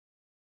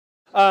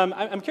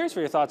I'm curious for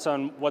your thoughts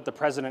on what the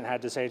president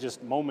had to say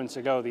just moments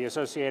ago. The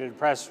Associated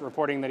Press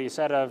reporting that he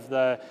said of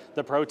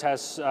the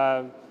protests,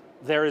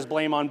 there is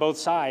blame on both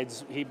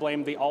sides. He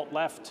blamed the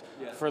alt-left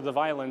for the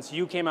violence.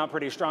 You came out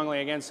pretty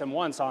strongly against him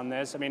once on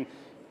this. I mean,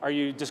 are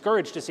you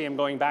discouraged to see him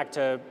going back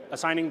to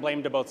assigning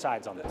blame to both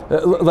sides on this?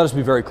 Let us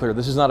be very clear.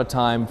 This is not a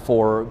time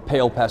for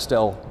pale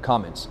pastel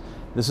comments.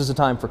 This is a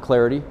time for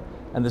clarity,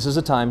 and this is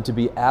a time to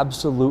be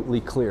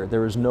absolutely clear.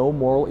 There is no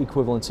moral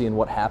equivalency in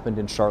what happened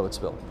in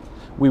Charlottesville.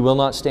 We will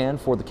not stand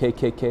for the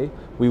KKK.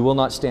 We will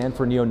not stand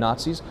for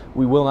neo-Nazis.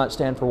 We will not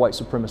stand for white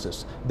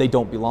supremacists. They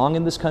don't belong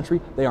in this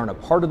country. They aren't a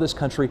part of this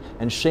country,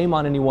 and shame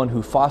on anyone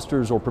who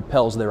fosters or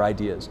propels their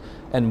ideas.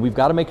 And we've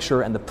got to make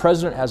sure, and the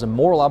president has a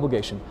moral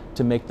obligation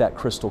to make that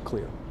crystal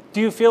clear. Do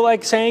you feel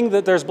like saying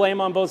that there's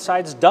blame on both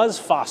sides does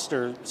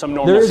foster some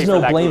normalcy? There is no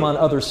for that blame group? on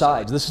other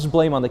sides. This is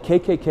blame on the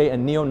KKK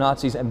and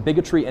neo-Nazis and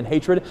bigotry and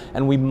hatred,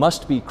 and we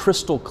must be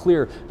crystal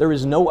clear. There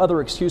is no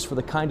other excuse for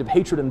the kind of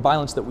hatred and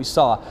violence that we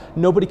saw.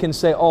 Nobody can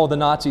say, oh, the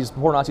Nazis,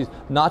 poor Nazis.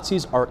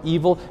 Nazis are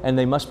evil, and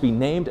they must be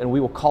named, and we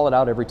will call it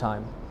out every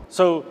time.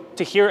 So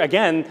to hear,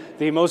 again,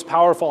 the most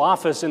powerful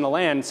office in the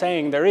land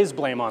saying there is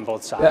blame on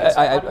both sides.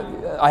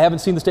 I haven't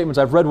seen the statements.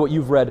 I've read what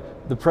you've read.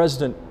 The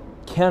president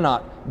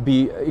cannot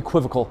be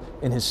equivocal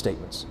in his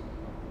statements.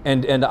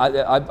 And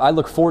I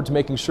look forward to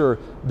making sure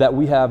that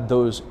we have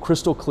those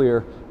crystal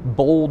clear,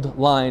 bold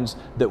lines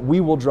that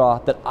we will draw,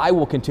 that I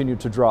will continue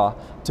to draw,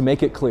 to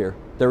make it clear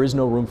there is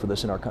no room for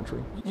this in our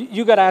country.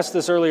 You got asked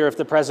this earlier if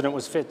the president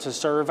was fit to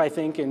serve, I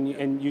think,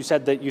 and you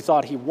said that you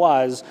thought he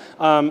was.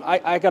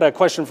 I got a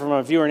question from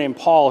a viewer named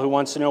Paul who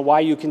wants to know why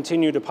you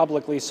continue to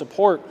publicly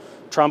support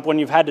Trump when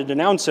you've had to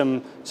denounce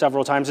him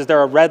several times. Is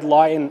there a red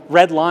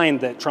line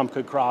that Trump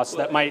could cross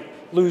that might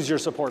lose your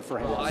support for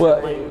him?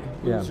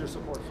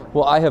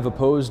 Well, I have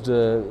opposed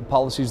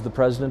policies of the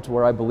president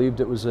where I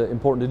believed it was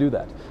important to do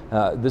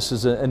that. This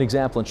is an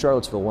example in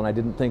Charlottesville when I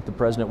didn't think the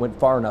president went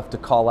far enough to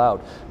call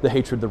out the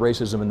hatred, the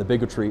racism, and the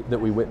bigotry that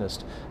we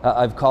witnessed.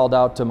 I've called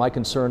out my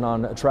concern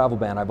on a travel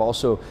ban. I've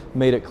also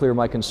made it clear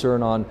my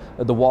concern on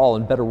the wall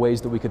and better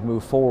ways that we could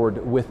move forward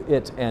with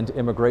it and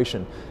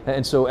immigration.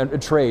 And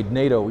trade,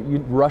 NATO,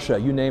 Russia,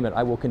 you name it,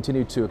 I will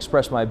continue to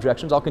express my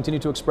objections. I'll continue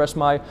to express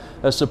my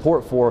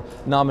support for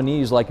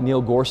nominees like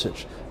Neil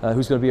Gorsuch,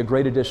 who's going to be a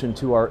great addition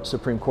to our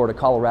Supreme Court, a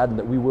Coloradan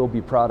that we will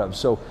be proud of.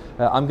 So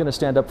I'm going to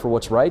stand up for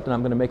what's right, and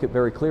I'm going to make it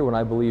very clear when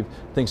I believe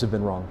things have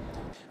been wrong.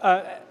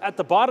 At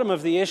the bottom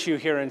of the issue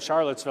here in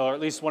Charlottesville, or at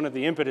least one of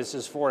the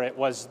impetuses for it,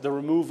 was the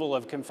removal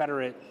of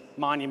Confederate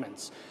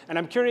monuments. And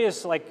I'm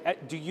curious,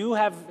 do you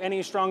have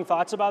any strong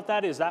thoughts about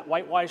that? Is that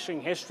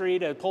whitewashing history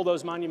to pull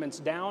those monuments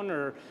down,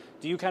 or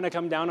do you kind of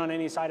come down on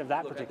any side of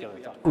that particular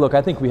thought? Look,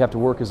 I think we have to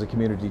work as a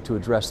community to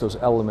address those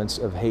elements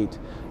of hate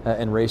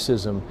and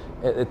racism,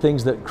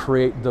 things that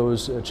create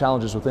those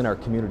challenges within our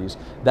communities.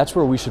 That's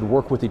where we should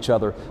work with each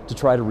other to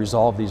try to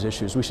resolve these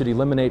issues. We should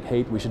eliminate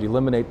hate. We should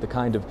eliminate the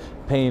kind of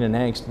pain and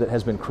angst that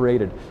has been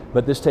created.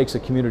 But this takes a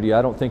community.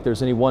 I don't think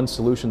there's any one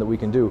solution that we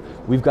can do.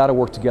 We've got to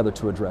work together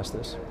to address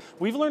this.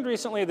 We've learned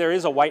recently there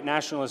is a white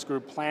nationalist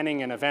group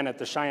planning an event at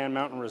the Cheyenne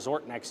Mountain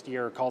Resort next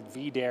year called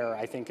VDARE,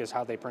 I think is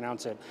how they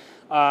pronounce it.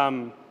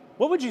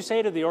 What would you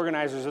say to the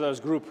organizers of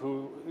those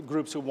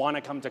groups who want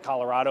to come to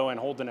Colorado and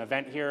hold an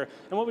event here?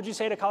 And what would you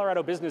say to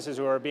Colorado businesses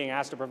who are being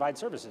asked to provide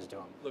services to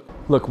them?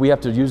 Look, we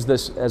have to use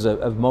this as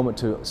a moment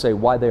to say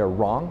why they are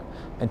wrong,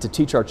 and to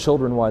teach our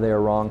children why they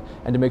are wrong,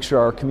 and to make sure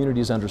our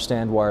communities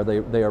understand why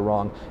they are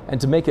wrong, and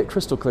to make it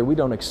crystal clear we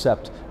don't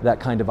accept that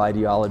kind of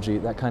ideology,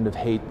 that kind of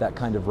hate, that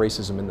kind of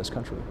racism in this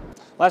country.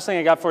 Last thing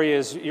I got for you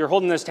is you're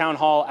holding this town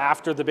hall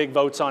after the big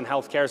votes on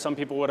healthcare. Some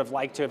people would have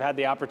liked to have had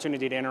the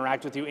opportunity to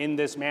interact with you in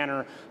this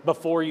manner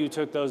before you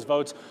took those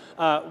votes.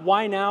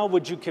 Why now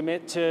would you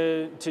commit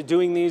to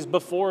doing these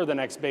before the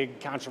next big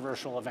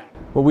controversial event?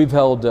 Well, I've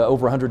held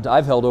over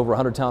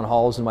 100 town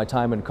halls in my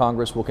time in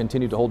Congress. We'll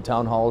continue to hold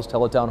town halls,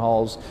 teletown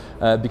halls,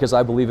 because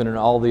I believe in an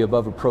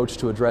all-of-the-above approach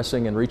to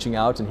addressing and reaching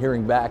out and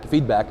hearing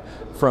feedback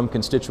from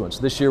constituents.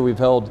 This year we've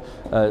held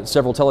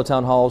several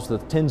teletown halls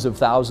with tens of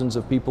thousands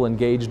of people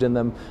engaged in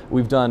them.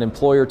 We've done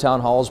employer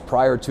town halls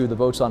prior to the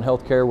votes on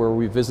healthcare where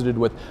we visited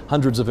with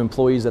hundreds of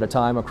employees at a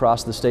time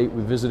across the state.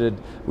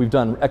 We've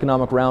done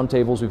economic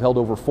roundtables. We've held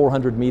over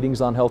 400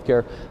 meetings on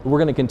healthcare. We're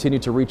going to continue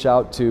to reach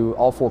out to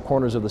all four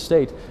corners of the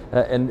state,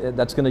 and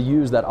that's going to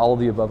use that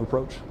all-of-the-above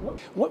approach.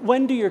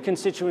 When do your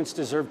constituents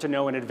deserve to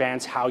know in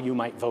advance how you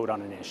might vote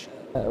on an issue?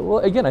 Well,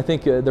 again, I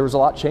think there was a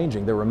lot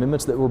changing. There were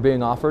amendments that were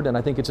being offered, and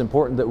I think it's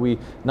important that we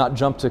not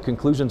jump to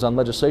conclusions on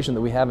legislation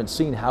that we haven't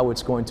seen how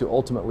it's going to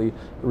ultimately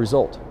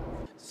result.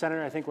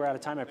 Senator, I think we're out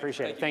of time. I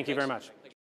appreciate it. Thank you very much.